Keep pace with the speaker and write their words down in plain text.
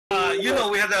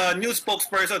we had a new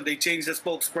spokesperson. They changed the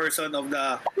spokesperson of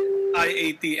the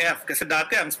IATF. Kasi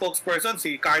dati ang spokesperson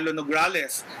si Carlo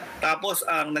Nograles. Tapos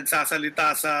ang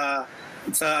nagsasalita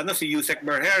si Yusek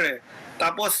Berhere.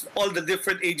 Tapos all the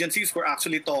different agencies were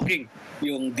actually talking.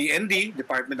 Yung DND,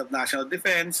 Department of National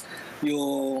Defense,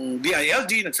 yung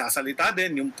DILG nagsasalita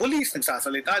din, yung police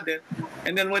nagsasalita din.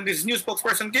 And then when this new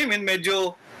spokesperson came in,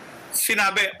 medyo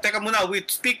sinabi, teka muna, we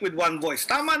speak with one voice.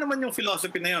 Tama naman yung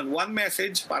philosophy na yun. One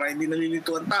message para hindi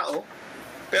nalilito ang tao.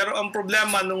 Pero ang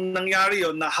problema nung nangyari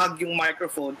yun, na-hug yung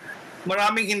microphone,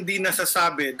 maraming hindi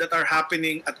nasasabi that are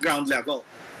happening at ground level.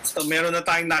 So meron na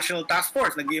tayong National Task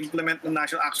Force, nag-i-implement ng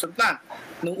National Action Plan.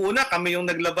 Nung una, kami yung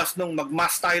naglabas nung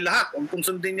mag-mask tayo lahat. Kung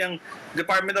sundin yung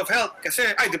Department of Health,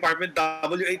 Department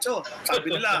WHO,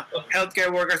 sabi nila, healthcare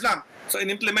workers lang. So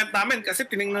in-implement namin kasi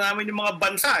tinignan namin yung mga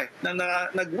bansa na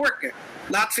nag-work.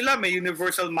 Lahat sila may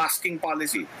universal masking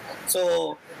policy.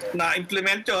 So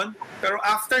na-implement yon. Pero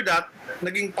after that,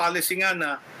 naging policy nga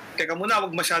na, teka muna,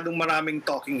 wag masyadong maraming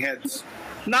talking heads.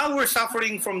 Now we're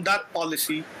suffering from that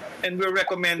policy and we're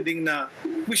recommending na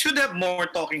we should have more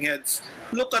talking heads.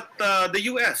 Look at the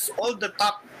US. All the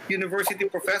top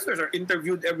university professors are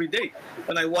interviewed every day.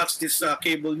 When I watch this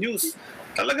cable news,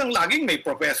 talagang laging may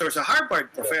professor sa Harvard,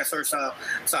 professor sa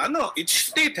each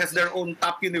state has their own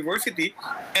top university,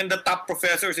 and the top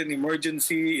professors in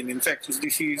emergency, in infectious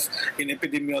disease, in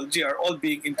epidemiology are all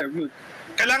being interviewed.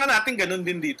 Kailangan natin ganun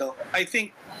din dito. I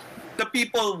think the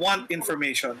people want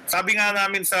information. Sabi nga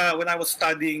namin when I was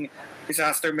studying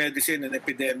disaster medicine and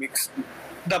epidemics,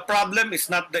 the problem is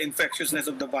not the infectiousness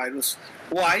of the virus.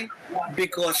 Why?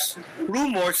 Because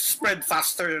rumors spread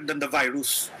faster than the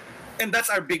virus. And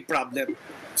that's our big problem.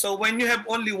 So when you have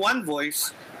only one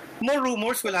voice, more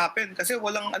rumors will happen kasi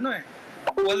walang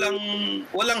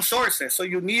sources. So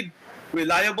you need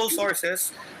reliable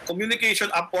sources, communication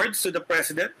upwards to the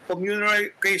president,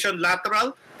 communication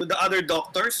lateral to the other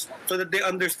doctors so that they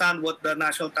understand what the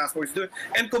National Task Force is doing,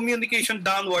 and communication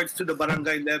downwards to the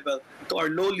barangay level, to our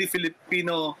lowly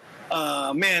Filipino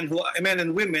men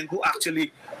and women who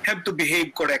actually have to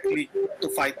behave correctly to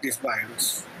fight this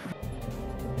virus.